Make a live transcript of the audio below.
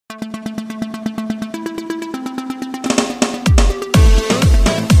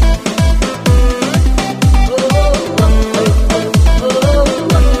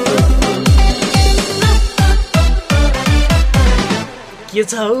के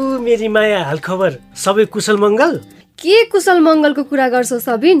छ हौ मेरी माया हालखबर? सबै कुशल मङ्गल? के कुशल मङ्गलको कुरा गर्छौ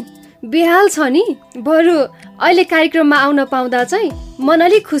सबिन? बेहाल छ नि। बरु अहिले कार्यक्रममा आउन पाउँदा चाहिँ मन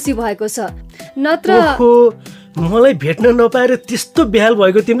अलिक खुसी भएको छ। नत्र मलाई भेट्न नपाएर त्यस्तो बेहाल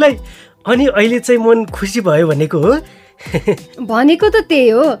भएको तिमीलाई, अनि अहिले चाहिँ मन खुसी भयो भनेको हो? भनेको त त्यही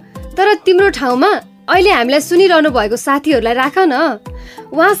हो, तर तिम्रो ठाउँमा अहिले हामीलाई सुनिरहनु भएको साथीहरूलाई राख न।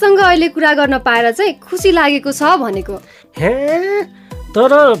 उहाँसँग अहिले कुरा गर्न पाएर चाहिँ खुसी लागेको छ भनेको।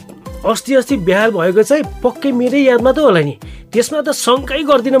 तर अस्ति बेहाल भएको चाहिँ पक्कै मेरै यादमा त होला नि, त्यसमा त शङ्कै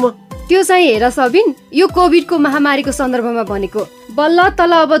गर्दिनँ म। त्यो चाहिँ हेर सबिन, यो कोभिडको महामारीको सन्दर्भमा भनेको। बल्ल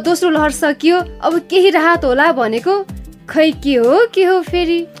तल अब दोस्रो लहर सकियो, अब केही राहत होला भनेको। खै के हो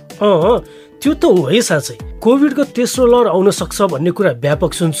फेरि? त्यो त हो है साँच्चै। कोभिडको तेस्रो लहर आउन सक्छ भन्ने कुरा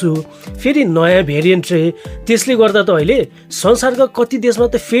व्यापक सुन्छु। फेरि नयाँ भेरिएन्ट रे, त्यसले गर्दा त अहिले संसारका कति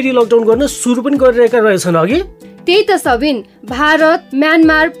देशमा त फेरि लकडाउन गर्न सुरु पनि गरिरहेका रहेछन् अघि। त्यही त Sabin, Bharat,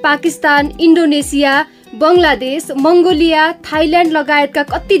 Myanmar, Pakistan, Indonesia, Bangladesh, Mongolia, Thailand लगायतका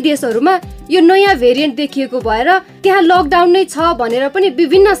कति देशहरूमा यो नयाँ भेरिएन्ट देखिएको भएर त्यहाँ लकडाउन नै छ भनेर पनि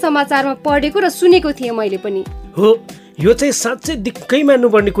विभिन्न समाचारमा पढेको र सुनेको थिएँ मैले पनि। हो, यो चाहिँ साँच्चै दिक्कै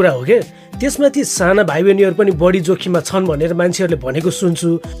मान्नुपर्ने कुरा हो के। त्यसमाथि साना भाइ बहिनीहरू पनि बढी जोखिममा छन् भनेर मान्छेहरूले भनेको सुन्छु।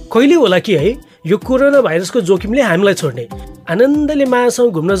 कहिले होला कि है यो कोरोना भाइरसको जोखिमले हामीलाई छोड्ने? आनन्दले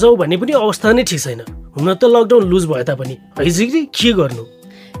मायासँग घुम्न जाऊ भन्ने पनि अवस्था नै ठिक छैन। हुन त लकडाउन लुज भए तापनि है जिग्री के गर्नु?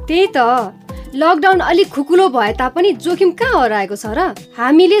 त्यही त, लकडाउन अलिक खुकुलो भए तापनि जोखिम कहाँ हराएको छ र?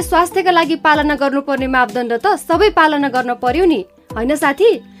 हामीले स्वास्थ्यका लागि पालना गर्नुपर्ने मापदण्ड त सबै पालना गर्न पर्यो नि, होइन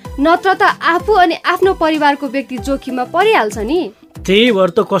साथी? नत्र त आफू अनि आफ्नो परिवारको व्यक्ति जोखिममा परिहाल्छ नि। त्यही भएर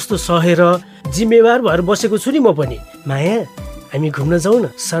त कस्तो सहेर जिम्मेवार भएर बसेको छु नि म पनि। माया, हामी घुम्न जाउँ न,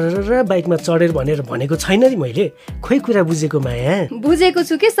 सरर बाइकमा चढेर भनेर भनेको छैन नि मैले। खोइ कुरा बुझेको माया? बुझेको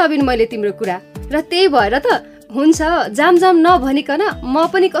छु के सबिन मैले तिम्रो कुरा, र त्यही भएर त हुन्छ जाम नभनिकन म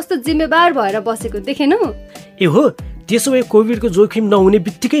पनि कस्तो जिम्मेवार भएर बसेको देखेनौ? ए हो, त्यसो भए कोभिडको जोखिम नहुने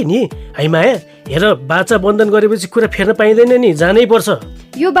बित्तिकै नि है माया, हेर बाचा बन्धन गरेपछि कुरा फेर्न पाइँदैन नि, जानै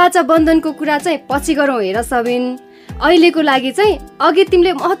पर्छ। यो बाचा बन्धनको कुरा चाहिँ पछि गरौँ हेर सबिन। अहिलेको लागि चाहिँ अघि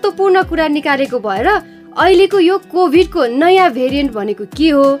तिमीले महत्त्वपूर्ण कुरा निकालेको भएर अहिलेको यो कोभिडको नयाँ भेरिएन्ट भनेको के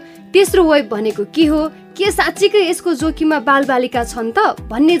हो, तेस्रो वेभ भनेको के हो, के साँच्चीकै यसको जोखिममा बालबालिका छन् त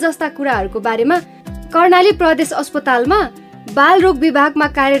भन्ने जस्ता कुराहरूको बारेमा कर्णाली प्रदेश अस्पतालमा बाल रोग विभागमा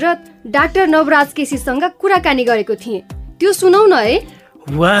कार्यरत डाक्टर नवराज केसीसँग कुराकानी गरेको थिएँ। त्यो सुनौ न है।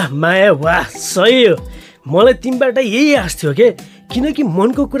 वाह माया वाह, सही हो। मलाई तिमीबाट यही आश थियो के, किनकि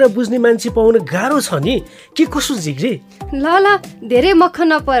मनको कुरा बुझ्ने मान्छे पाउन गाह्रो छ नि। के कसो जिग्री? ल धेरै मक्ख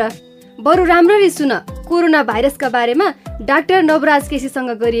नपर, बरु राम्ररी सुन कोरोना भाइरसका बारेमा डाक्टर नवराज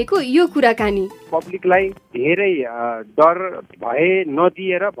केसीसँग गरिएको यो कुराकानी। पब्लिकलाई धेरै डर भए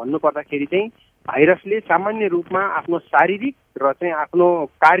नदिएर भन्नुपर्दाखेरि चाहिँ भाइरसले सामान्य रूपमा आफ्नो शारीरिक र चाहिँ आफ्नो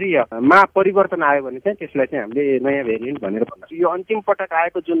कार्यमा परिवर्तन आयो भने चाहिँ त्यसलाई चाहिँ हामीले नयाँ भेरिएन्ट भनेर भन्छौँ। यो अन्तिम पटक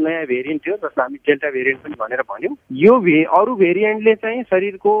आएको जुन नयाँ भेरिएन्ट थियो जसलाई हामी डेल्टा भेरिएन्ट पनि भनेर भन्यौँ, यो अरू भेरिएन्टले चाहिँ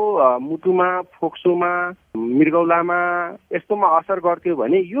शरीरको मुटुमा, फोक्सोमा, मृगौलामा यस्तोमा असर गर्थ्यो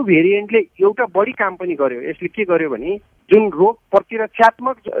भने यो भेरिएन्टले एउटा बढी काम पनि गर्यो। यसले के गर्यो भने जुन रोग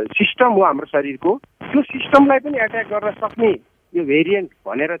प्रतिरक्षात्मक सिस्टम हो हाम्रो शरीरको, त्यो सिस्टमलाई पनि एट्याक गर्न सक्ने यो भेरिएन्ट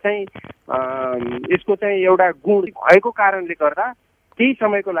भनेर चाहिँ यसको चाहिँ एउटा गुण भएको कारणले गर्दा केही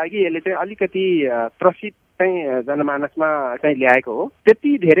समयको लागि यसले चाहिँ अलिकति त्रसित चाहिँ जनमानसमा चाहिँ ल्याएको हो।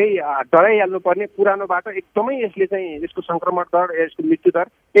 त्यति धेरै डराइहाल्नु पर्ने पुरानोबाट एकदमै यसले चाहिँ यसको संक्रमण दर, यसको मृत्यु दर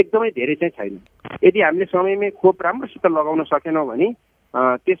एकदमै धेरै चाहिँ छैन। यदि हामीले समयमै खोप राम्रोसित लगाउन सकेनौँ भने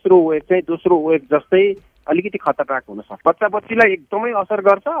तेस्रो वेभ चाहिँ दोस्रो वेभ जस्तै अलिकति खतरनाक हुन सक्छ। बच्चा बच्चीलाई एकदमै असर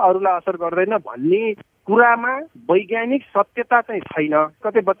गर्छ, अरूलाई असर गर्दैन भन्ने कुरामा वैज्ञानिक सत्यता चाहिँ छैन।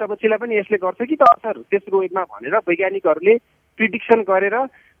 कतै बच्चा बच्चीलाई पनि यसले गर्छ कि त असर तेस्रो वेभमा भनेर वैज्ञानिकहरूले प्रिडिक्सन गरेर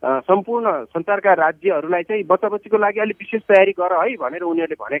सम्पूर्ण संसारका राज्यहरूलाई चाहिँ बच्चा बच्चीको लागि अलिक विशेष तयारी गर है भनेर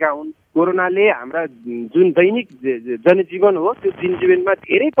उनीहरूले भनेका हुन्। कोरोनाले हाम्रा जुन दैनिक जनजीवन हो त्यो जनजीवनमा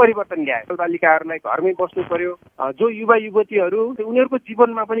धेरै परिवर्तन ल्यायो। बालिकाहरूलाई घरमै बस्नु पर्यो, जो युवा युवतीहरू उनीहरूको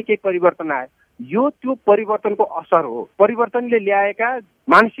जीवनमा पनि केही परिवर्तन आयो। यो त्यो परिवर्तनको असर हो। परिवर्तनले ल्याएका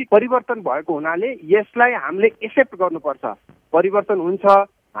मानसिक परिवर्तन भएको हुनाले यसलाई हामीले एक्सेप्ट गर्नुपर्छ। परिवर्तन हुन्छ,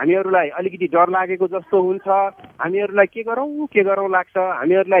 हामीहरूलाई अलिकति डर लागेको जस्तो हुन्छ, हामीहरूलाई के गरौँ लाग्छ,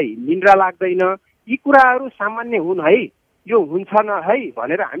 हामीहरूलाई निन्द्रा लाग्दैन, यी कुराहरू सामान्य हुन् है, यो हुन्छ न है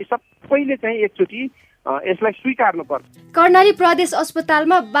भनेर हामी सबैले चाहिँ एकचोटि यसलाई स्वीकार्नुपर्छ। कर्णाली प्रदेश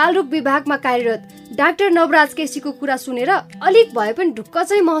अस्पतालमा बालरोग विभागमा कार्यरत डाक्टर नवराज केसीको कुरा सुनेर अलिक भए पनि ढुक्क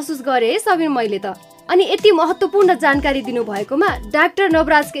चाहिँ महसुस गरे है सबिन मैले त। अनि यति महत्त्वपूर्ण जानकारी दिनुभएकोमा डाक्टर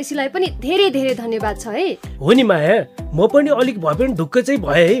नवराज केसीलाई पनि धेरै धेरै धन्यवाद छ है। हो नि माया, म पनि अलिक भए पनि ढुक्क चाहिँ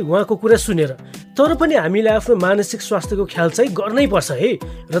भए है उहाँको कुरा सुनेर। तर पनि हामीले आफ्नो मानसिक स्वास्थ्यको ख्याल चाहिँ गर्नै पर्छ है।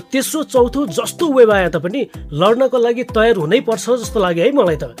 र तेस्रो चौथो जस्तो वेब आए तापनि लड्नको लागि तयार हुनै पर्छ जस्तो लाग्यो है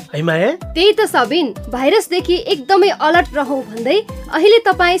मलाई त, है माया? त्यही त सबिन, भाइरसदेखि एकदमै अलर्ट रहौँ भन्दै अहिले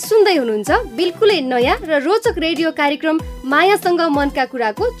तपाईँ सुन्दै हुनुहुन्छ बिल्कुलै नयाँ र रोचक रेडियो कार्यक्रम मायासँग मनका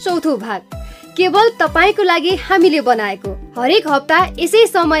कुराको चौथो भाग, केवल तपाईँको लागि हामीले बनाएको। हरेक हप्ता यसै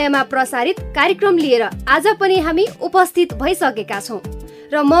समयमा प्रसारित कार्यक्रम लिएर आज पनि हामी उपस्थित भइसकेका छौँ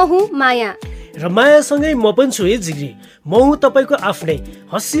र म हुँ माया। र मायासँगै म पनि छु है जिग्री। म हुँ तपाईँको आफ्नै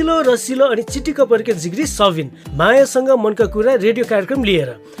हँसिलो रसिलो अनि चिटिक्क परेको जिग्री सबिन, मायासँग मनका कुरा रेडियो कार्यक्रम लिएर।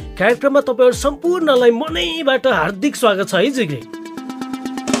 कार्यक्रममा तपाईँहरू सम्पूर्णलाई मनैबाट हार्दिक स्वागत छ है जिग्री।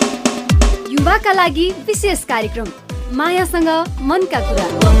 युवाका लागि विशेष कार्यक्रम मायासँग मनका कुरा।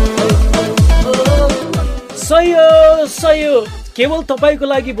 सही हो, केवल तपाईँको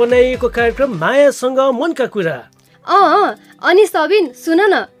लागि बनाइएको कार्यक्रम मायासँग मनका कुरा। अनि सबिन सुन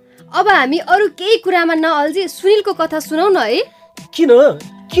न, अब हामी अरू केही कुरामा नअल्झी सुनिलको कथा सुनाउ न है।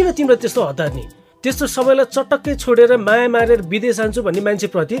 किन तिम्रो त्यस्तो हतार नि? त्यस्तो सबैलाई चटक्कै छोडेर माया मारेर विदेश जान्छु भन्ने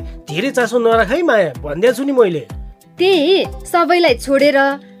मान्छेप्रति धेरै चासो नराख है माया, भन्दै छु नि मैले। त्यही सबैलाई छोडेर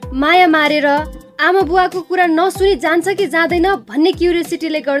माया मारेर आमा बुवाको कुरा नसुनी जान्छ कि जाँदैन भन्ने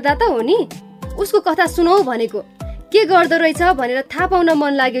क्युरियोसिटीले गर्दा त हो नि उसको कथा सुनाऊ भनेको। के गर्दो रहेछ भनेर थाहा पाउन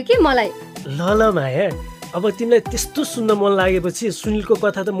मन लाग्यो कि मलाई। ल माया, अब तिमीलाई त्यस्तो सुन्न मन लागेपछि सुनिलको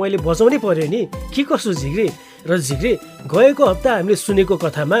कथा त मैले बजाउनै पर्यो नि, के कसो जिग्री? र जिग्री, गएको हप्ता हामीले सुनेको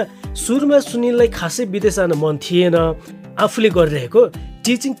कथामा सुरुमा सुनिललाई खासै विदेश जान मन थिएन। आफूले गरिरहेको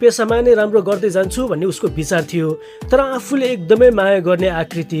टिचिङ पेसामा नै राम्रो गर्दै जान्छु भन्ने उसको विचार थियो। तर आफूले एकदमै माया गर्ने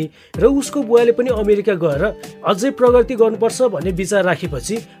आकृति र उसको बुवाले पनि अमेरिका गएर अझै प्रगति गर्नुपर्छ भन्ने विचार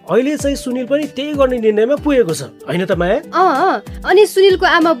राखेपछि अहिले चाहिँ सुनिल पनि त्यही गर्ने निर्णयमा पुगेको छ, होइन त माया? अनि सुनिलको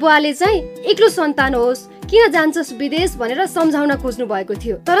आमा बुवाले चाहिँ एक्लो सन्तान होस्, किन जान्छस् विदेश भनेर सम्झाउन खोज्नु भएको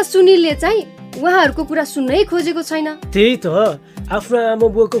थियो। तर सुनिलले चाहिँ उहाँहरूको कुरा सुन्नै खोजेको छैन। त्यही त, आफ्नो आमा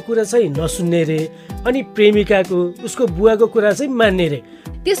बुवाको कुरा चाहिँ नसुन्ने रे, अनि प्रेमिकाको उसको बुवाको कुरा चाहिँ मान्ने रे।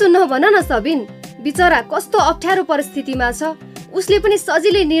 त्यसो नभन न सबिन, बिचरा कस्तो अप्ठ्यारो परिस्थितिमा छ। उसले पनि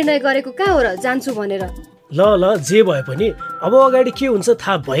सजिलै निर्णय गरेको कहाँ हो र जान्छु भनेर। ल जे भए पनि अब अगाडि के हुन्छ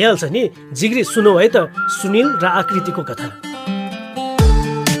थाहा भइहाल्छ नि। जिग्री सुनौ है त सुनिल र आकृतिको कथा।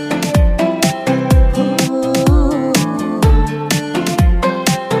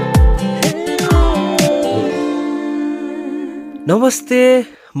 नमस्ते,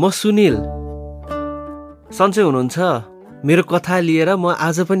 म सुनिल। सन्चै हुनुहुन्छ? मेरो कथा लिएर म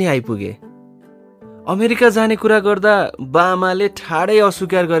आज पनि आइपुगेँ। अमेरिका जाने कुरा गर्दा बाआमाले ठाडै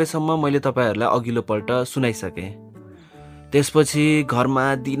अस्वीकार गरेसम्म मैले तपाईँहरूलाई अघिल्लो पल्ट सुनाइसकेँ। त्यसपछि घरमा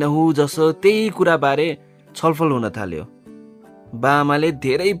दिनहुँ जसो त्यही कुराबारे छलफल हुन थाल्यो। बाआमाले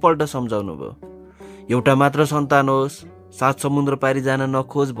धेरै पल्ट सम्झाउनु भयो, एउटा मात्र सन्तान होस्, 7 समुद्र पारी जान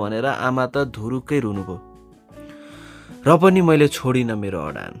नखोज भनेर आमा त धुरुक्कै रुनुभयो। र पनि मैले छोडिनँ मेरो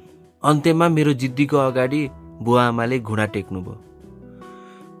अडान। अन्त्यमा मेरो जिद्दीको अगाडि बुवा आमाले घुँडा टेक्नुभयो।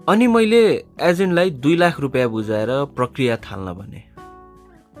 अनि मैले एजेन्टलाई 2 लाख रुपियाँ बुझाएर प्रक्रिया थाल्न भने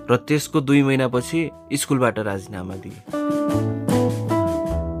र त्यसको 2 महिनापछि स्कुलबाट राजीनामा दिए।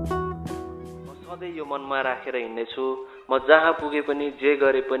 म सधैँ यो मनमा राखेर हिँड्नेछु, म जहाँ पुगे पनि जे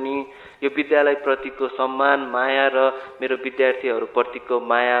गरे पनि यो विद्यालय प्रतिको सम्मान, माया र मेरो विद्यार्थीहरूप्रतिको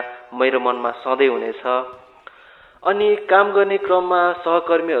माया मेरो मनमा सधैँ हुनेछ। अनि काम गर्ने क्रममा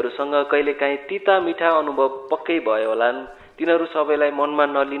सहकर्मीहरूसँग कहिलेकाहीँ तिता मिठा अनुभव पक्कै भयो होलान्। तिनीहरू सबैलाई मनमा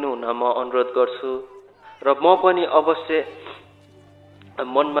नलिनु हुन म अनुरोध गर्छु र म पनि अवश्य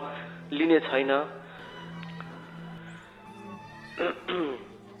मनमा लिने छैन।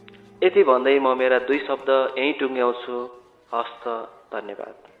 यति भन्दै म मेरा 2 शब्द यहीँ टुङ्ग्याउँछु। हस्त,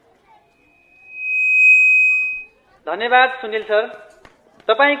 धन्यवाद। धन्यवाद सुनिल सर।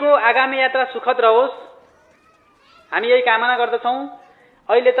 तपाईँको आगामी यात्रा सुखद रहोस्, हामी यही कामना गर्दछौँ।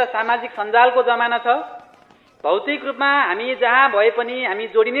 अहिले त सामाजिक सञ्जालको जमाना छ। भौतिक रूपमा हामी जहाँ भए पनि हामी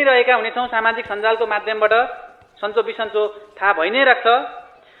जोडि नै रहेका हुनेछौँ सामाजिक सञ्जालको माध्यमबाट। सन्चो बिसन्चो थाहा भइ नै राख्छ।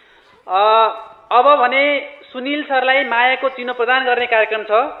 अब भने सुनिल सरलाई मायाको चिनो प्रदान गर्ने कार्यक्रम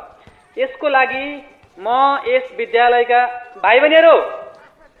छ। यसको लागि म यस विद्यालयका भाइ बहिनीहरू,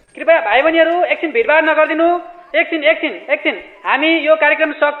 कृपया भाइ बहिनीहरू एकछिन भिडभाड नगरिदिनु। एकछिन हामी यो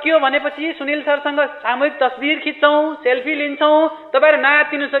कार्यक्रम सकियो भनेपछि सुनिल सरसँग सामूहिक तस्बिर खिच्छौँ, सेल्फी लिन्छौँ। तपाईँहरू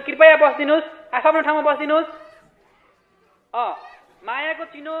नआत्तिनुहोस्, कृपया बस्दिनुहोस्, आफ्नो ठाउँमा बस्दिनुहोस्। मायाको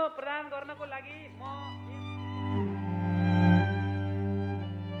चिनो प्रदान गर्नको लागि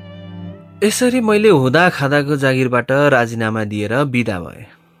यसरी मैले हुँदा खाँदाको जागिरबाट राजीनामा दिएर बिदा भएँ।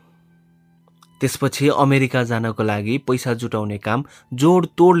 त्यसपछि अमेरिका जानको लागि पैसा जुटाउने काम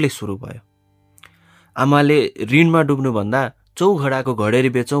जोडतोडले सुरु भयो। आमाले ऋणमा डुब्नुभन्दा चौघडाको घडेरी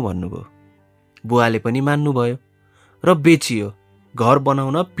बेचौँ भन्नुभयो। बुवाले पनि मान्नुभयो र बेचियो घर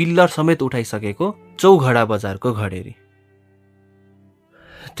बनाउन पिल्लर समेत उठाइसकेको चौघडा बजारको घडेरी।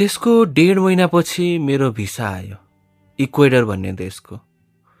 त्यसको 1.5 महिनापछि मेरो भिसा आयो, इक्वेडर भन्ने देशको।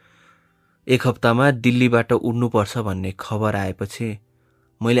 1 हप्तामा दिल्लीबाट उड्नुपर्छ भन्ने खबर आएपछि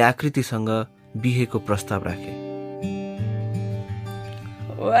मैले आकृतिसँग बिहेको प्रस्ताव राखेँ।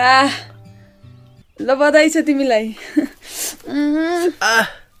 वाह, ल बधाई छ तिमीलाई।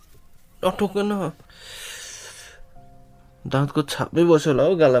 नठोक न, दाँतको छापै बस्यो होला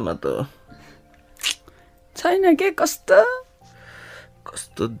हौ गालामा त। छैन के, कस्तो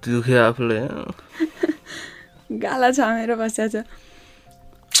दुख्यो आफूले। गाला छामेर बस्या छ।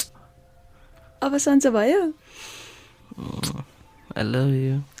 अब सन्चो भयो? I love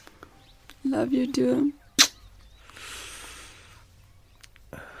you. Love you too.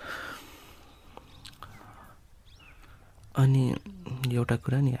 अनि एउटा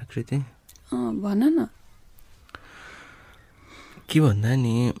कुरा नि आकृति, भन न। के भन्दा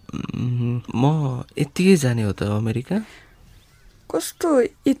नि, म यत्तिकै जाने हो त अमेरिका। कस्तो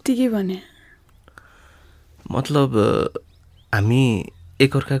यत्तिकै भने? मतलब हामी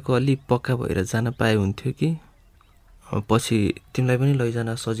एकअर्काको अलि पक्का भएर जान पाए हुन्थ्यो कि पछि तिमीलाई पनि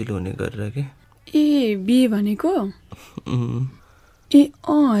लैजान सजिलो हुने गरेर के। ए बिहे भनेको? ए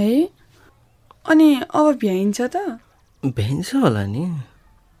है। अनि अब भ्याइन्छ त? भ्याइन्छ होला नि।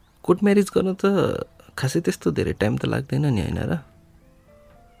 कोर्ट म्यारेज गर्न त खासै त्यस्तो धेरै टाइम त लाग्दैन नि, होइन र?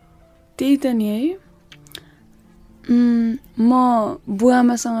 त्यही त नि है। म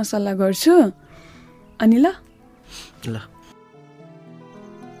बुवामासँग सल्लाह गर्छु। अनि ल ल।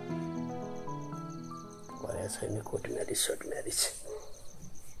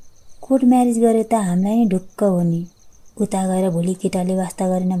 कोर्ट म्यारेज गरे त हामीलाई नि ढुक्क हो नि। उता गएर भोलि केटाले वास्ता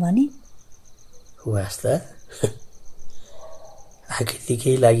गरेन भने? वास्ता आकृति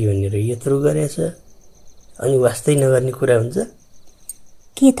केही लागि भनेर यत्रो गरेछ, अनि वास्तै नगर्ने कुरा हुन्छ?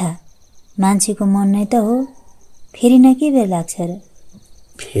 के थाहा, मान्छेको मन नै त हो। फेरि न के बेर लाग्छ र?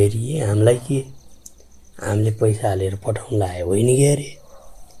 फेरि हामीलाई के, हामीले पैसा हालेर पठाउन लायो होइन कि अरे?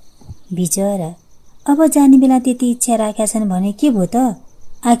 बिचरा अब जाने बेला त्यति इच्छा राखेका छन् भने के भयो त?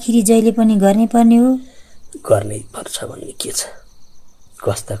 आखिरी जहिले पनि गर्नै पर्ने हो। गर्नै पर्छ भन्ने के छ?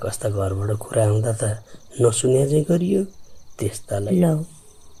 कस्ता कस्ता घरबाट कुरा आउँदा त नसुने चाहिँ गरियो त्यस्तालाई। ल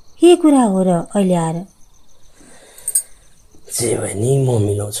के कुरा हो र अहिले आएर? जे भए नि म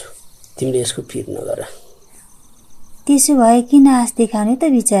मिलाउँछु, तिमीले यसको फिर नगर। त्यसो भए किन आश देखाउने त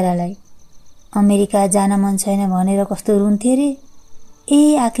बिचरालाई? अमेरिका जान मन छैन भनेर कस्तो रुन्थे रे?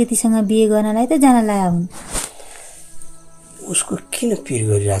 ए आकृतिसँग बिहे गर्नलाई त जान लाया हुन्। उसको किन पिर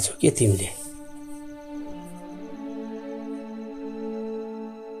गरिरहेछौ के तिमीले?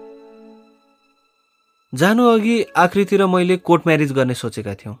 जानु अघि आकृति र मैले कोर्ट म्यारेज गर्ने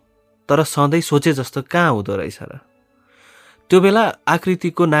सोचेका थियौँ, तर सधैँ सोचे जस्तो कहाँ हुँदो रहेछ र। त्यो बेला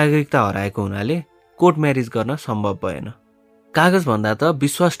आकृतिको नागरिकता हराएको हुनाले कोर्ट म्यारेज गर्न सम्भव भएन। कागज भन्दा त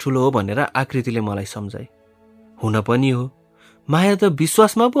विश्वास ठुलो हो भनेर आकृतिले मलाई सम्झाए। हुन पनि हो, माया त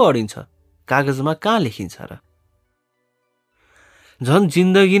विश्वासमा पो अडिन्छ, कागजमा कहाँ लेखिन्छ र। झन्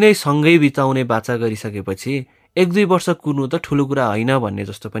जिन्दगी नै सँगै बिताउने बाचा गरिसकेपछि 1-2 वर्ष कुर्नु त ठुलो कुरा होइन भन्ने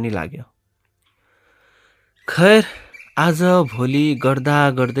जस्तो पनि लाग्यो। खैर आज भोलि गर्दा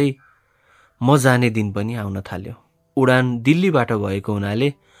गर्दै म जाने दिन पनि आउन थाल्यो। उडान दिल्लीबाट भएको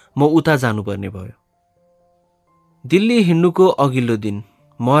हुनाले म उता जानुपर्ने भयो। दिल्ली हिँड्नुको अघिल्लो दिन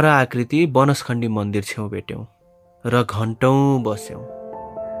म र आकृति बनसखण्डी मन्दिर छेउ भेट्यौँ र घन्टौँ बस्यौँ।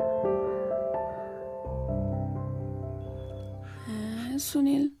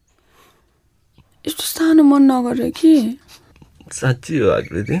 सुनिल, यस्तो सानो मन नगर कि। साँच्ची हो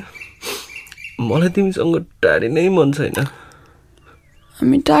आकृति, मलाई तिमीसँग टाढिनै मन छैन।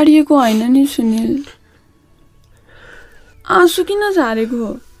 हामी टाढिएको होइन नि सुनिल। आँसु किन झारेको?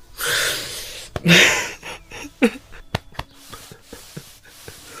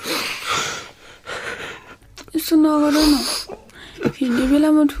 यस्तो नगर न। हिँड्ने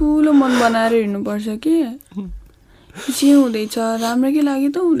बेलामा ठुलो मन बनाएर हिँड्नुपर्छ कि। जे हुँदैछ राम्रो के लागि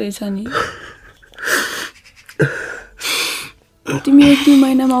त हुँदैछ नि। तिमी 1-2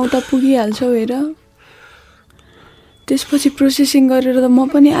 महिनामा उता पुगिहाल्छौ हेर। त्यसपछि प्रोसेसिङ गरेर त म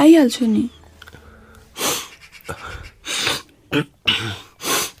पनि आइहाल्छु नि।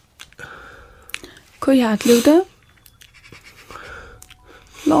 खोइ हात ल्याउ त।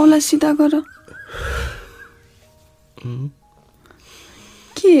 लौला सिधा गर।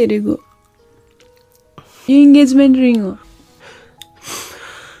 के हेरेको? यो इन्गेजमेन्ट रिङ हो।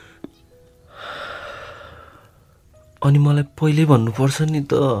 अनि मलाई पहिले भन्नुपर्छ नि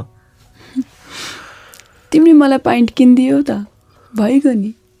त। तिमीले मलाई पाइन्ट किनिदियो त भइगयो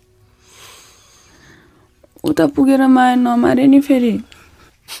नि। उता पुगेर माया नमारे नि फेरि।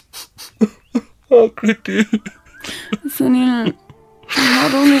 सुनिल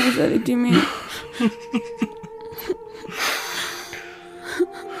नरोउने यसरी तिमी।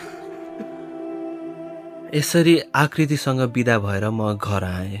 यसरी आकृतिसँग बिदा भएर म घर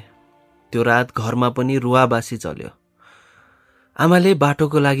आएँ। त्यो रात घरमा पनि रुवाबासी चल्यो। आमाले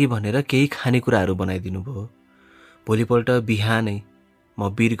बाटोको लागि भनेर केही खानेकुराहरू बनाइदिनु भयो। भोलिपल्ट बिहानै म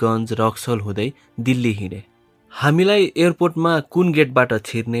वीरगञ्ज रक्सोल हुँदै दिल्ली हिँडेँ। हामीलाई एयरपोर्टमा कुन गेटबाट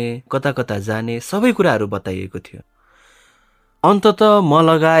छिर्ने, कता कता जाने सबै कुराहरू बताइएको थियो। अन्तत म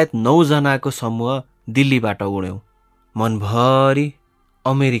लगायत 9 जनाको समूह दिल्लीबाट उड्यौँ, मनभरि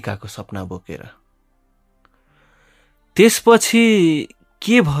अमेरिकाको सपना बोकेर। त्यसपछि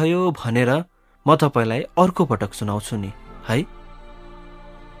के भयो भनेर म तपाईलाई अर्को पटक सुनाउँछु नि है।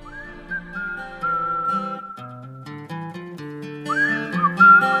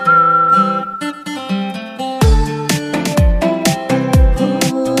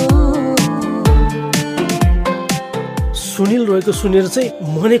 सुनिल रोएको सुनेर चाहिँ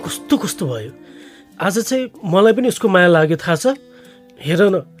मनै कस्तो कस्तो भयो। आज चाहिँ मलाई पनि उसको माया लाग्यो थाहा छ। हेर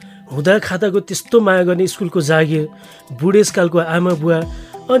न, हुँदा खाताको त्यस्तो माया गर्ने स्कुलको जागिर, बुढेसकालको आमा बुवा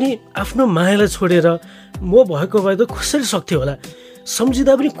अनि आफ्नो मायालाई छोडेर म भएको भए त कसरी सक्थ्यो होला।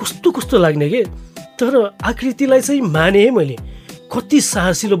 सम्झिँदा पनि कस्तो कस्तो लाग्ने के। तर आकृतिलाई चाहिँ माने है मैले। कति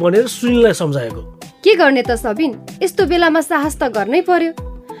साहसिलो बनेर सुनिललाई सम्झाएको। के गर्ने त सबिन, यस्तो बेलामा साहस त गर्नै पर्यो।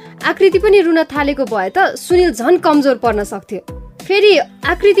 आकृति पनि रुन थालेको भए त सुनिल झन् कमजोर पर्न सक्थ्यो। फेरि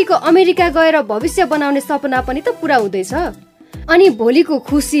आकृतिको अमेरिका गएर भविष्य बनाउने सपना पनि त पुरा हुँदैछ। अनि भोलिको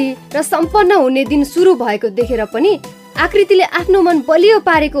खुसी र सम्पन्न हुने दिन सुरु भएको देखेर पनि आकृतिले आफ्नो मन बलियो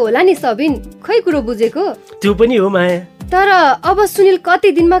पारेको होला नि सबिन। खै कुरो बुझेको? त्यो पनि हो माया। तर अब सुनिल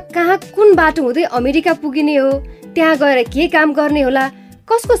कति दिनमा कहाँ कुन बाटो हुँदै अमेरिका पुगिने हो, त्यहाँ गएर के काम गर्ने होला,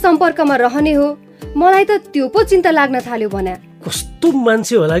 कसको सम्पर्कमा रहने हो, मलाई त त्यो पो चिन्ता लाग्न थाल्यो भना। कस्तो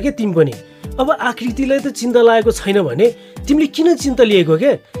मान्छे होला के तिमी पनि। अब आकृतिलाई त चिन्ता लागेको छैन भने तिमीले किन चिन्ता लिएको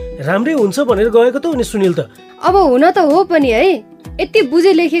के? राम्रै हुन्छ भनेर गएको त उनी सुनिल त। अब हुन त हो पनि है। यति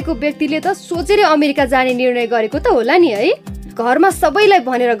बुझे लेखेको व्यक्तिले त सोचेर अमेरिका जाने निर्णय गरेको त होला नि है। घरमा सबैलाई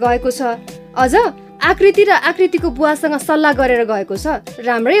भनेर गएको छ। अझ आकृति र आकृतिको बुवासँग सल्लाह गरेर गएको छ।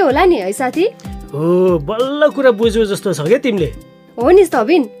 राम्रै होला नि है साथी। हो, बल्ल कुरा बुझ्यो जस्तो छ क्या तिमीले। हो नि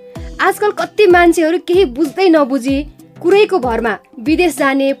सबिन, आजकल कति मान्छेहरू केही बुझ्दै नबुझी कुरैको भरमा विदेश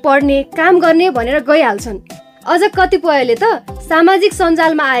जाने, पढ्ने, काम गर्ने भनेर गइहाल्छन्। अझ कतिपयले त सामाजिक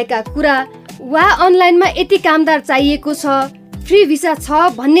सञ्जालमा आएका कुरा वा अनलाइनमा यति कामदार चाहिएको छ, फ्री भिसा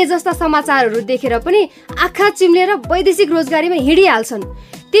छ भन्ने जस्ता समाचारहरू देखेर पनि आँखा चिम्लेर वैदेशिक रोजगारीमा हिँडिहाल्छन्।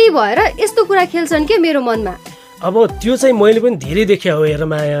 त्यही भएर यस्तो कुरा खेल्छन् के मेरो मनमा। अब त्यो चाहिँ मैले पनि धेरै देखे हो। हेर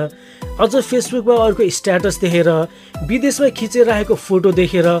माया, अझ फेसबुकमा अर्को स्ट्याटस देखेर, विदेशमा खिचेर राखेको फोटो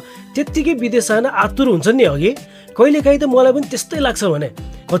देखेर त्यत्तिकै विदेश जान आतुर हुन्छन् नि अघि। कहिलेकाहीँ त मलाई पनि त्यस्तै लाग्छ भने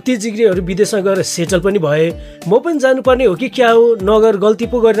कति जिग्रीहरू विदेशमा गएर सेटल पनि भए, म पनि जानुपर्ने हो कि क्या हो, नगर गल्ती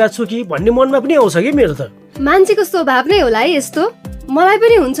पो गरिरहेको छु कि भन्ने मनमा पनि आउँछ कि मेरो त। मान्छेको स्वभाव नै होला है यस्तो। मलाई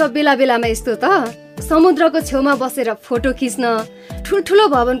पनि हुन्छ बेला बेलामा यस्तो त। समुद्रको छेउमा बसेर फोटो खिच्न, ठुल्ठुलो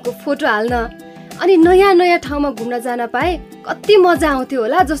भवनको फोटो हाल्न, अनि नयाँ नयाँ ठाउँमा घुम्न जान पाए कति मजा आउँथ्यो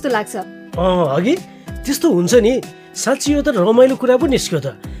होला जस्तो लाग्छ। अघि त्यस्तो हुन्छ नि। साँच्ची यो त रमाइलो कुरा पो निस्क्यो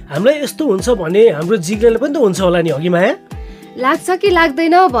त। हामीलाई यस्तो हुन्छ भने हाम्रो जिग्रेलाई पनि त हुन्छ होला नि अघि माया। लाग्छ कि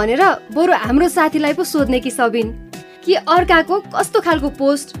लाग्दैन भनेर बरु हाम्रो साथीलाई पो सोध्ने कि सबिन, कि अर्काको कस्तो खालको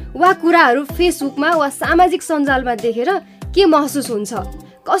पोस्ट वा कुराहरू फेसबुकमा वा सामाजिक सञ्जालमा देखेर के महसुस हुन्छ,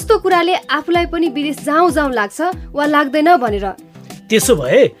 कस्तो कुराले आफूलाई पनि विदेश जाउँ लाग्छ वा लाग्दैन भनेर। त्यसो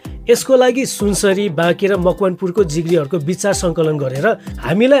भए यसको लागि सुनसरी, बाँके र मकवानपुरको जिग्रीहरूको विचार सङ्कलन गरेर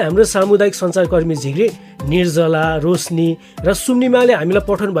हामीलाई हाम्रो सामुदायिक सञ्चारकर्मी जिग्री निर्जला, रोशनी र सुम्निमाले हामीलाई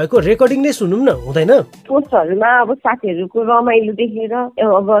पठाउनु भएको रेकर्डिङ नै सुनौँ न, हुँदैन? पोस्टहरूमा अब साथीहरूको रमाइलो देखेर,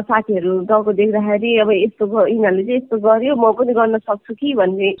 अब साथीहरू गएको देख्दाखेरि अब यस्तो यिनीहरूले चाहिँ यस्तो गर्यो, म पनि गर्न सक्छु कि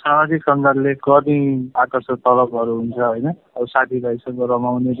भन्ने। सामाजिक सञ्जालले गर्ने आकर्षक तलबहरू हुन्छ होइन। अब साथीभाइसँग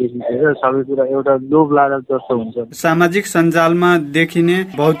रमाउनेदेखि लिएर सबै कुरा एउटा लोभ लालच जस्तो हुन्छ। सामाजिक सञ्जालमा देखिने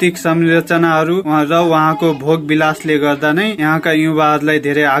भौतिक संरचनाहरू र उहाँको भोग विलासले गर्दा नै यहाँका युवाहरूलाई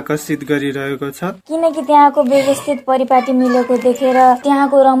धेरै आकर्षित गरिरहेको छ। किनकि त्यहाँको व्यवस्थित परिपाटी मिलेको देखेर,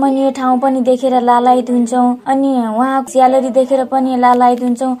 त्यहाँको रमणीय ठाउँ पनि देखेर लालायित हुन्छौँ, अनि उहाँको स्यालेरी देखेर पनि लालायित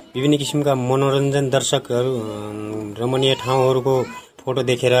हुन्छौँ। विभिन्न किसिमका मनोरञ्जन दर्शकहरू रमणीय ठाउँहरूको फोटो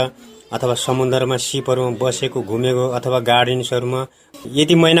देखेर अथवा समुद्रमा सिपहरूमा बसेको घुमेको अथवा गार्डन्सहरूमा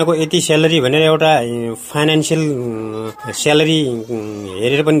यति महिनाको यति स्यालेरी भनेर एउटा फाइनेन्सियल स्यालेरी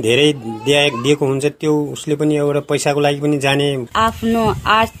हेरेर पनि धेरै दिएको हुन्छ। त्यो उसले पनि एउटा पैसाको लागि पनि जाने आफ्नो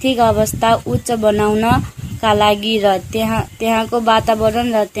आर्थिक अवस्था उच्च बनाउनका लागि र त्यहाँको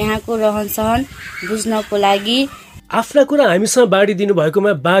वातावरण र त्यहाँको रहनसहन बुझ्नको लागि आफ्ना कुरा हामीसँग बाँडिदिनु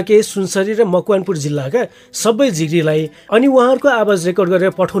भएकोमा बाँके, सुनसरी र मकवानपुर जिल्लाका सबै जिग्रीलाई अनि उहाँहरूको आवाज रेकर्ड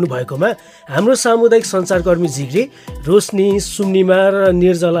गरेर पठाउनु भएकोमा हाम्रो सामुदायिक सञ्चारकर्मी जिग्री रोशनी, सुम्निमा र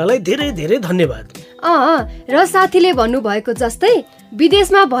निर्जलालाई धेरै धेरै धन्यवाद। र साथीले भन्नुभएको जस्तै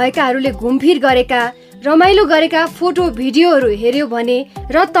विदेशमा भएकाहरूले घुमफिर गरेका, रमाइलो गरेका फोटो भिडियोहरू हेर्यो भने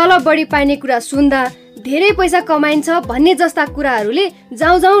र तलब बढी पाइने कुरा सुन्दा धेरै पैसा कमाइन्छ भन्ने जस्ता कुराहरूले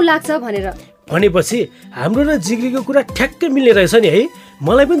जाउँ जाउँ लाग्छ भनेपछि हाम्रो र जिग्रीको कुरा ठ्याक्कै मिल्ने रहेछ नि है।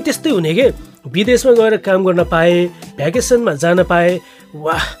 मलाई पनि त्यस्तै हुने के, विदेशमा गएर काम गर्न पाएँ, भ्याकेसनमा जान पाएँ,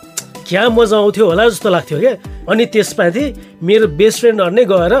 वाह क्या मजा आउँथ्यो होला जस्तो लाग्थ्यो क्या। अनि त्यसमाथि मेरो बेस्ट फ्रेन्डहरू नै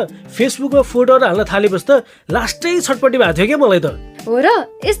गएर फेसबुकमा फोटोहरू हाल्न थालेपछि त लास्टै छटपट्टि भएको थियो क्या मलाई त। हो र,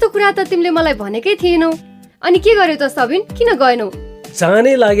 यस्तो कुरा त तिमीले मलाई भनेकै थिएनौ। अनि के गर्यौ त सबिन, किन गएनौ?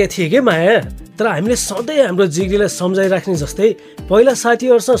 जानै लागेको थिएँ के माया, तर हामीले सधैँ हाम्रो जिग्रीलाई सम्झाइराख्ने जस्तै पहिला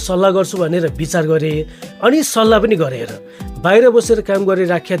साथीहरूसँग सल्लाह गर्छु भनेर विचार गरेँ अनि सल्लाह पनि गरेर बाहिर बसेर काम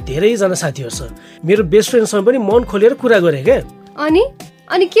गरिराखेका धेरैजना साथीहरूसँग मेरो बेस्ट फ्रेन्डसँग पनि मन खोलेर कुरा गरेँ क्या।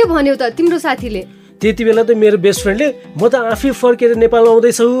 अनि के भन्यो त तिम्रो साथीले? त्यति बेला त मेरो बेस्ट फ्रेन्डले म त आफै फर्केर नेपाल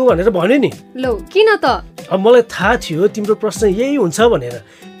आउँदैछु भनेर भन्यो नि। लौ किन त? अब मलाई थाहा थियो तिम्रो प्रश्न यही हुन्छ भनेर,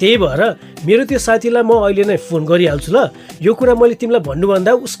 त्यही भएर मेरो त्यो साथीलाई म अहिले नै फोन गरिहाल्छु ल। यो कुरा मैले तिमीलाई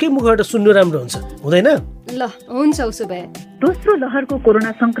भन्नुभन्दा उसकै मुखबाट सुन्नु राम्रो हुन्छ, हुँदैन? ल हुन्छ उसो भए। दोस्रो लहरको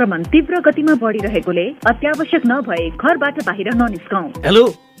कोरोना संक्रमण तीव्र गतिमा बढिरहेकोले अत्यावश्यक नभए घरबाट बाहिर ननिस्कौं। हेलो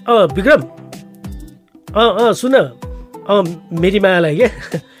विक्रम, सुन मेरी मायालाई क्या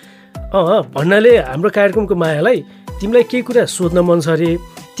भन्नाले हाम्रो कार्यक्रमको मायालाई तिमीलाई केही कुरा सोध्न मन छ अरे,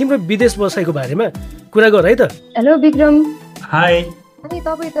 तिम्रो विदेश बसाइको बारेमा कुरा गर है त। हेलो विक्रम। हाई। अनि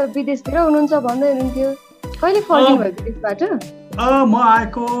तपाईँ त विदेशतिर हुनुहुन्छ भन्दै हुनुहुन्थ्यो, कहिले फर्किनु भयो विदेशबाट? म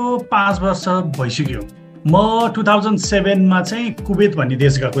आएको 5 वर्ष भइसक्यो। म 2007 चाहिँ कुवेत भन्ने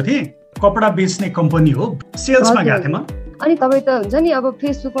देश गएको थिएँ, कपडा बेच्ने कम्पनी हो, सेल्समा गएको थिएँ म। अनि तपाईँ त हुन्छ नि अब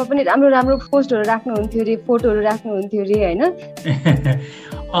फेसबुकमा पनि राम्रो राम्रो पोस्टहरू राख्नुहुन्थ्यो अरे, फोटोहरू राख्नुहुन्थ्यो अरे होइन?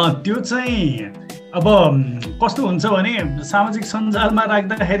 त्यो चाहिँ अब कस्तो हुन्छ भने सामाजिक सञ्जालमा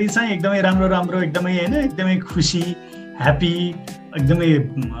राख्दाखेरि चाहिँ एकदमै राम्रो एकदमै होइन, एकदमै खुसी ह्याप्पी एकदमै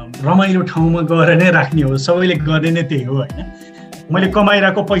रमाइलो ठाउँमा गएर नै राख्ने हो, सबैले गर्ने नै त्यही हो होइन। मैले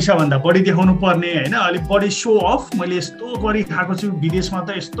कमाइरहेको पैसा भन्दा बढी देखाउनु पर्ने होइन, अलिक बढी सो अफ मैले यस्तो गरिखाएको छु, विदेशमा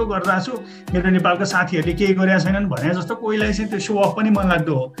त यस्तो गरिरहेको छु, मेरो नेपालको साथीहरूले केही गरेका छैनन् भने जस्तो कोहीलाई चाहिँ त्यो सो अफ पनि मन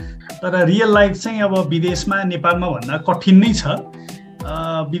लाग्दो हो। तर रियल लाइफ चाहिँ अब विदेशमा नेपालमा भन्दा कठिन नै छ।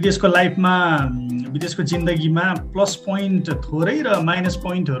 विदेशको लाइफमा, विदेशको जिन्दगीमा प्लस पोइन्ट थोरै र माइनस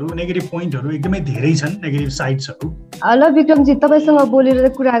पोइन्टहरू, नेगेटिभ पोइन्टहरू एकदमै धेरै छन्, नेगेटिभ साइड्सहरू। ल विक्रमजी, तपाईँसँग बोलेर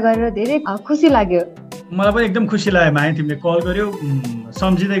कुरा गरेर धेरै खुसी लाग्यो। मलाई पनि एकदम खुसी लाग्यो माया, तिमीले कल गर्यौ,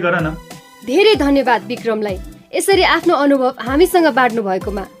 सम्झिँदै गर न। धेरै धन्यवाद विक्रमलाई यसरी आफ्नो अनुभव हामीसँग बाँड्नु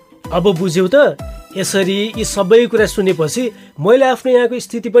भएकोमा। अब बुझ्यौ त, यसरी यी सबै कुरा सुनेपछि मैले आफ्नो यहाँको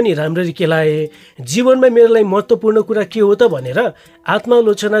स्थिति पनि राम्ररी केलाएँ, जीवनमा मेरो लागि महत्त्वपूर्ण कुरा के हो त भनेर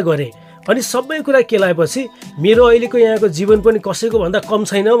आत्मालोचना गरेँ अनि सबै कुरा केलाएपछि मेरो अहिलेको यहाँको जीवन पनि कसैको भन्दा कम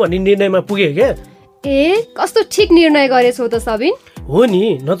छैन भन्ने निर्णयमा पुगेँ क्या। कस्तो ठिक निर्णय गरेछौ त सबिन। हो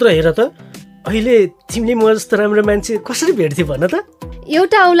नि, नत्र हेर त अहिले तिमीले म जस्तो राम्रो मान्छे कसरी भेट्थ्यौ भन त?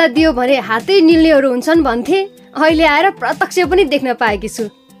 एउटा औला दियो भने हातै निल्नेहरू हुन्छन् भन्थे, अहिले आएर प्रत्यक्ष पनि देख्न पाएकी छु।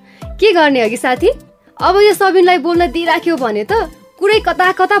 के गर्ने अघि साथी, अब यो सबिनलाई बोल्न दिइराख्यो भने त कुरै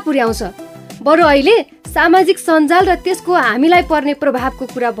कता कता पुर्याउँछ। बरु अहिले सामाजिक सञ्जाल र त्यसको हामीलाई पर्ने प्रभावको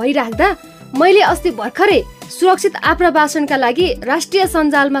कुरा भइराख्दा मैले अस्ति भर्खरै सुरक्षित आप्रवासनका लागि राष्ट्रिय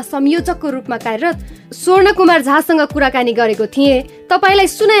सञ्जालमा संयोजकको रूपमा कार्यरत स्वर्ण कुमार झासँग कुराकानी गरेको थिएँ। तपाईँलाई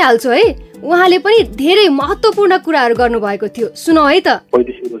सुनाइहाल्छु है, उहाँले पनि धेरै महत्त्वपूर्ण कुराहरू गर्नुभएको थियो, सुनौ है त।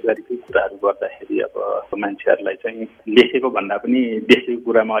 वैदेशिक रोजगारीको कुराहरू गर्दाखेरि अब मान्छेहरूलाई चाहिँ लेखेको भन्दा पनि देखेको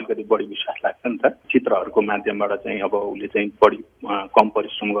कुरामा अलिकति बढी विश्वास लाग्छ नि त। चित्रहरूको माध्यमबाट चाहिँ अब उसले चाहिँ बढी कम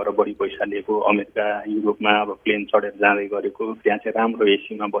परिश्रम गरेर बढी पैसा लिएको, अमेरिका युरोपमा अब प्लेन चढेर जाँदै गरेको, त्यहाँ चाहिँ राम्रो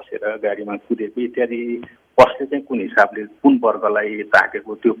एसीमा बसेर गाडीमा कुदेको इत्यादि कसले चाहिँ कुन हिसाबले कुन वर्गलाई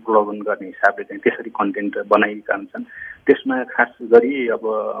ताकेको त्यो प्रलोभन गर्ने हिसाबले चाहिँ त्यसरी कन्टेन्ट बनाइएका हुन्छन्। त्यसमा खास गरी अब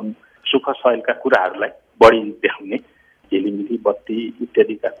सुख सहेलका कुराहरूलाई बढी देखाउने, झिलिमिली बत्ती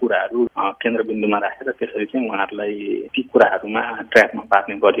इत्यादिका कुराहरू केन्द्रबिन्दुमा राखेर त्यसरी चाहिँ उहाँहरूलाई ती कुराहरूमा ट्र्याकमा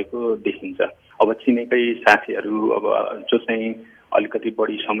पार्ने गरेको देखिन्छ। अब चिनेकै साथीहरू अब जो चाहिँ अलिकति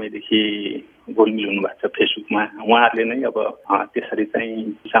बढी समयदेखि गोलमिल हुनुभएको छ फेसबुकमा। उहाँहरूले नै अब त्यसरी चाहिँ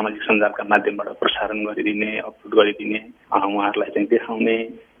सामाजिक सञ्जालका माध्यमबाट प्रसारण गरिदिने, अपलोड गरिदिने, उहाँहरूलाई चाहिँ देखाउने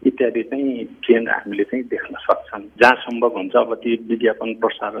इत्यादि चाहिँ ट्रेन्ड हामीले चाहिँ देख्न सक्छौँ। जहाँ सम्भव हुन्छ अब ती विज्ञापन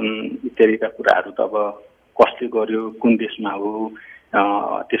प्रसारण इत्यादिका कुराहरू त अब कसले गर्यो, कुन देशमा हो,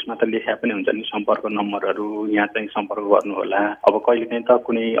 त्यसमा त लेखा पनि हुन्छ नि सम्पर्क नम्बरहरू, यहाँ चाहिँ सम्पर्क गर्नुहोला। अब कहिलेकाहीँ त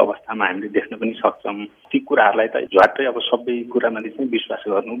कुनै अवस्थामा हामीले देख्न पनि सक्छौँ। ती कुराहरूलाई त झट्टै अब सबै कुरामाथि चाहिँ विश्वास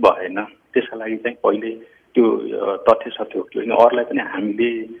गर्नु भएन। त्यसका लागि चाहिँ पहिले त्यो तथ्य सत्य हो कि होइन अरूलाई पनि हामीले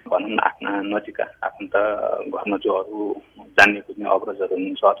भनौँ न आफ्ना नजिकका आफन्त घरमा जो अरू जान्ने बुझ्ने अग्रजहरू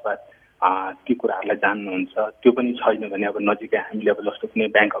हुनुहुन्छ अथवा ती कुराहरूलाई जान्नुहुन्छ त्यो पनि छैन भने अब नजिकै हामीले अब जस्तो कुनै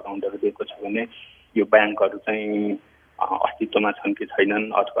ब्याङ्क अकाउन्टहरू दिएको छ भने यो ब्याङ्कहरू चाहिँ अस्तित्वमा छन् कि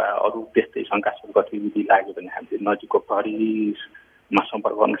छैनन् अथवा अरू त्यस्तै शङ्कास्पद गतिविधि लाग्यो भने हामीले नजिकको प्रहरीमा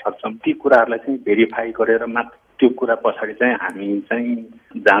सम्पर्क गर्न सक्छौँ। ती कुराहरूलाई चाहिँ भेरिफाई गरेर मात्र त्यो कुरा पछाडि चाहिँ हामी चाहिँ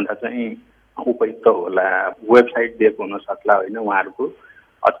जाँदा चाहिँ उपयुक्त होला। वेबसाइट दिएको हुन सक्ला होइन उहाँहरूको,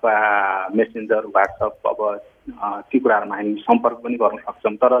 अथवा मेसेन्जर, वाट्सएप, अब ती कुराहरूमा हामी सम्पर्क पनि गर्न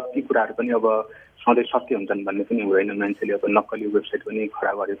सक्छौँ। तर ती कुराहरू पनि अब सधैँ सत्य हुन्छन् भन्ने पनि हुँदैन। मान्छेले अब नक्कली वेबसाइट पनि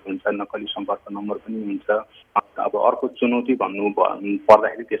खडा गरेको हुन्छ, नक्कली सम्पर्क नम्बर पनि हुन्छ। अब अर्को चुनौती भन्नु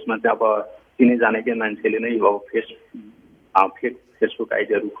पर्दाखेरि त्यसमा चाहिँ अब चिने जानेकै मान्छेले नै अब फेक फेसबुक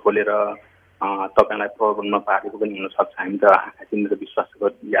आइडीहरू खोलेर तपाईँलाई प्रब्लममा पारेको पनि हुनसक्छ। हामी त आँखा चिनेर विश्वास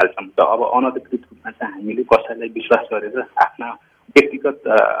गरिहाल्छौँ। त अब अनधिकृत रूपमा चाहिँ हामीले कसैलाई विश्वास गरेर आफ्ना व्यक्तिगत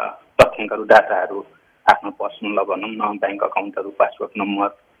तथ्याङ्कहरू, डाटाहरू, आफ्नो पर्सनल भनौँ न ब्याङ्क अकाउन्टहरू, पासवर्ड नम्बर,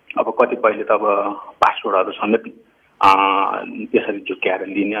 अब कतिपयले त अब पासवर्डहरू समेत त्यसरी झुक्क्याएर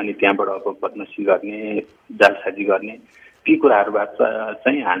लिने अनि त्यहाँबाट अब बदमासी गर्ने, जालसाजी गर्ने, ती कुराहरूबाट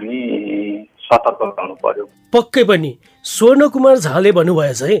चाहिँ हामी सतर्क रहनु पर्यो। पक्कै पनि स्वर्ण कुमार झाले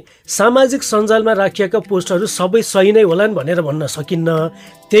भन्नुभयो चाहिँ सामाजिक सञ्जालमा राखिएका पोस्टहरू सबै सही नै होलान् भनेर भन्न सकिन्न।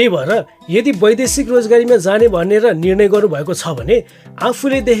 त्यही भएर यदि वैदेशिक रोजगारीमा जाने भनेर निर्णय गर्नुभएको छ भने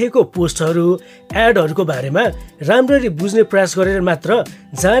आफूले देखेको पोस्टहरू, एडहरूको बारेमा राम्ररी बुझ्ने प्रयास गरेर मात्र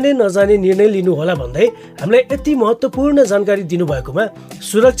जाने नजाने निर्णय लिनुहोला भन्दै हामीलाई यति महत्त्वपूर्ण जानकारी दिनुभएकोमा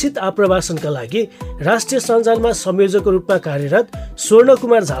सुरक्षित आप्रवासनका लागि राष्ट्रिय सञ्जालमा संयोजकको रूपमा कार्यरत स्वर्ण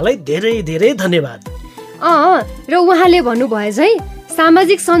कुमार झालाई धेरै धेरै धन्यवाद। र उहाँले भन्नुभयो चाहिँ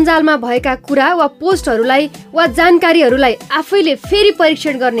सामाजिक सञ्जालमा भएका कुरा वा पोस्टहरूलाई वा जानकारीहरूलाई आफैले फेरि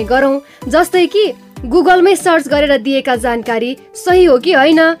परीक्षण गर्ने गरौँ। जस्तै कि गुगलमै सर्च गरेर दिएका जानकारी सही हो कि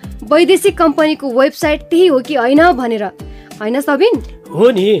होइन, वैदेशिक कम्पनीको वेबसाइट त्यही हो कि होइन भनेर, होइन सबिन? हो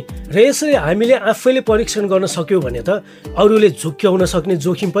नि। र यसरी हामीले आफैले परीक्षण गर्न सक्यौँ भने त अरूले झुक्क्याउन सक्ने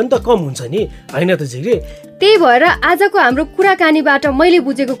जोखिम पनि त कम हुन्छ नि, होइन त जिग्री? त्यही भएर आजको हाम्रो कुराकानीबाट मैले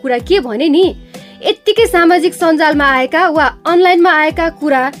बुझेको कुरा के भने नि, यत्तिकै सामाजिक सञ्जालमा आएका वा अनलाइनमा आएका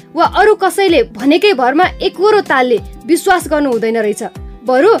कुरा वा अरू कसैले भनेकै भरमा एकहोरो तालले विश्वास गर्नु हुँदैन रहेछ।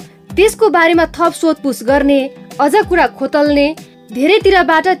 बरु त्यसको बारेमा थप सोधपुछ गर्ने, अझ कुरा खोतल्ने,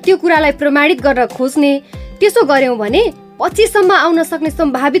 धेरैतिरबाट त्यो कुरालाई प्रमाणित गर्न खोज्ने, त्यसो गर्यौँ भने पछिसम्म आउन सक्ने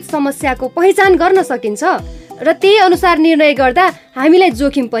सम्भावित समस्याको पहिचान गर्न सकिन्छ र त्यही अनुसार निर्णय गर्दा हामीलाई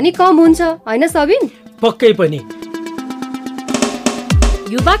जोखिम पनि कम हुन्छ, होइन सबिन? पक्कै पनि।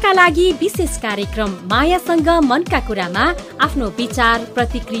 युवाका लागि विशेष कार्यक्रम मायासँग मनका कुरामा आफ्नो विचार,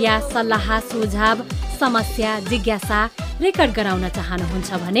 प्रतिक्रिया, सल्लाह, सुझाव, समस्या, जिज्ञासा रेकर्ड गराउन चाहनुहुन्छ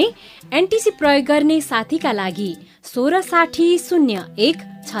भने एनटिसी प्रयोग गर्ने साथीका लागि 1660 01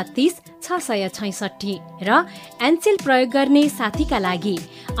 36 666 र एनसेल प्रयोग गर्ने साथीका लागि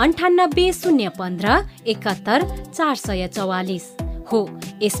 98 015 71 444 हो।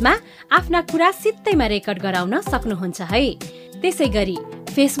 यसमा आफ्ना कुरा सित्तैमा रेकर्ड गराउन सक्नुहुन्छ है। त्यसै गरी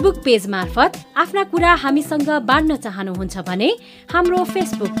फेसबुक पेज मार्फत आफ्ना कुरा हामीसँग बाँड्न चाहनुहुन्छ भने हाम्रो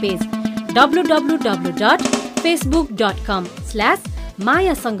फेसबुक पेज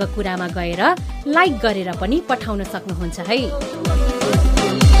www.facebook.com/मायासँग कुरामा गएर लाइक गरेर पनि पठाउन सक्नुहुन्छ है।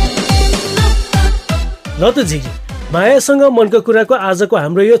 ल त जिग्री, मायासँग मनका कुराको आजको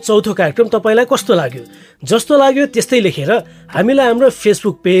हाम्रो यो चौथो कार्यक्रम तपाईँलाई कस्तो लाग्यो? जस्तो लाग्यो त्यस्तै लेखेर हामीलाई हाम्रो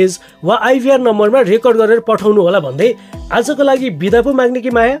फेसबुक पेज वा आइभीआर नम्बरमा रेकर्ड गरेर पठाउनु होला भन्दै आजको लागि बिदा पो माग्ने कि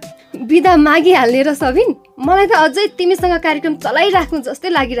माया? बिदा मागिहाल्ने र सबिन, मलाई त अझै तिमीसँग कार्यक्रम चलाइराख्नु जस्तै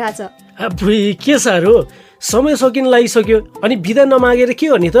लागिरहेछ। के साह्रो, समय सकिन लागिसक्यो अनि बिदा नमागेर के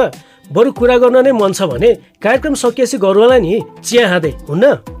गर्ने त? बरु कुरा गर्न नै मन छ भने कार्यक्रम सकिएपछि गरौँला नि, चिया खाँदै, हुन्न?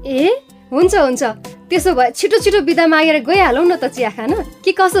 ए हुन्छ हुन्छ, त्यसो भए छिटो छिटो बिदा मागेर गइहालौँ न त चिया खान,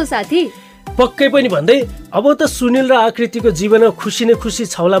 कि कसो साथी? पक्कै पनि भन्दै अब त सुनिल र आकृतिको जीवनमा खुसी नै खुसी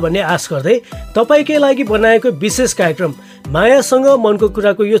छौला भन्ने आश गर्दै तपाईँकै लागि बनाएको विशेष कार्यक्रम मायासँग मनको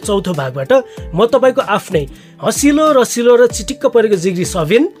कुराको यो चौथो भागबाट म तपाईँको आफ्नै हँसिलो रसिलो र चिटिक्क परेको जिग्री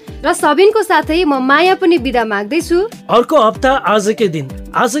सबिन र सबिनको साथै म माया पनि बिदा माग्दैछु। अर्को हप्ता आजकै दिन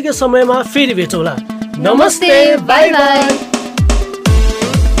आजकै समयमा फेरि भेटौँला। नमस्ते, बाई बाई।